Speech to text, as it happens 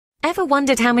Ever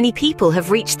wondered how many people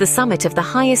have reached the summit of the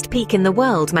highest peak in the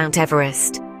world, Mount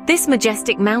Everest? This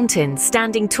majestic mountain,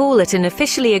 standing tall at an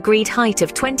officially agreed height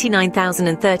of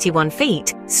 29,031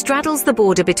 feet, straddles the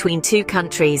border between two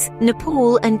countries,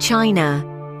 Nepal and China.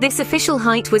 This official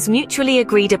height was mutually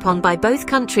agreed upon by both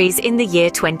countries in the year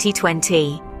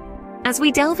 2020. As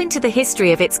we delve into the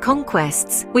history of its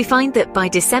conquests, we find that by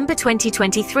December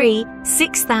 2023,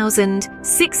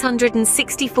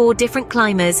 6,664 different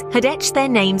climbers had etched their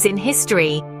names in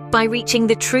history by reaching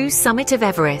the true summit of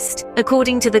Everest,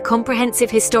 according to the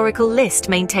comprehensive historical list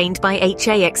maintained by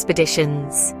HA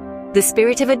Expeditions. The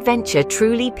spirit of adventure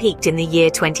truly peaked in the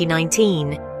year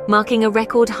 2019, marking a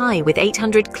record high with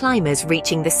 800 climbers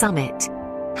reaching the summit.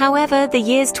 However, the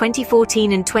years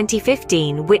 2014 and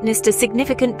 2015 witnessed a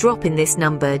significant drop in this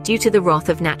number due to the wrath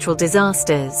of natural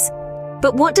disasters.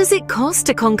 But what does it cost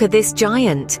to conquer this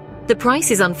giant? The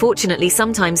price is unfortunately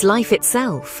sometimes life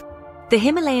itself. The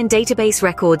Himalayan database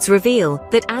records reveal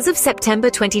that as of September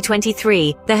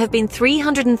 2023, there have been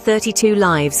 332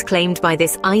 lives claimed by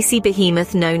this icy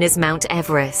behemoth known as Mount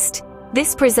Everest.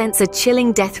 This presents a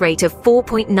chilling death rate of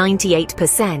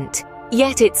 4.98%.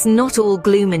 Yet it's not all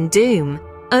gloom and doom.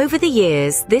 Over the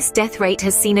years, this death rate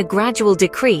has seen a gradual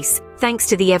decrease thanks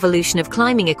to the evolution of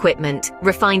climbing equipment,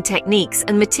 refined techniques,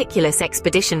 and meticulous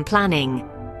expedition planning.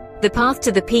 The path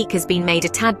to the peak has been made a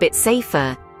tad bit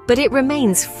safer, but it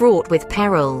remains fraught with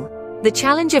peril. The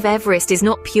challenge of Everest is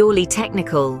not purely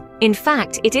technical. In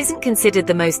fact, it isn't considered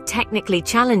the most technically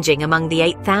challenging among the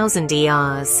 8,000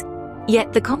 ERs.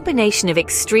 Yet the combination of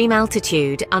extreme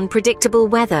altitude, unpredictable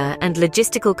weather, and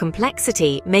logistical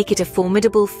complexity make it a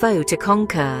formidable foe to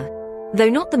conquer. Though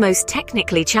not the most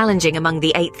technically challenging among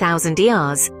the 8,000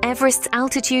 ERs, Everest's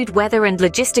altitude, weather, and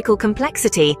logistical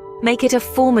complexity make it a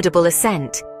formidable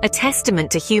ascent, a testament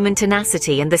to human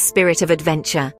tenacity and the spirit of adventure.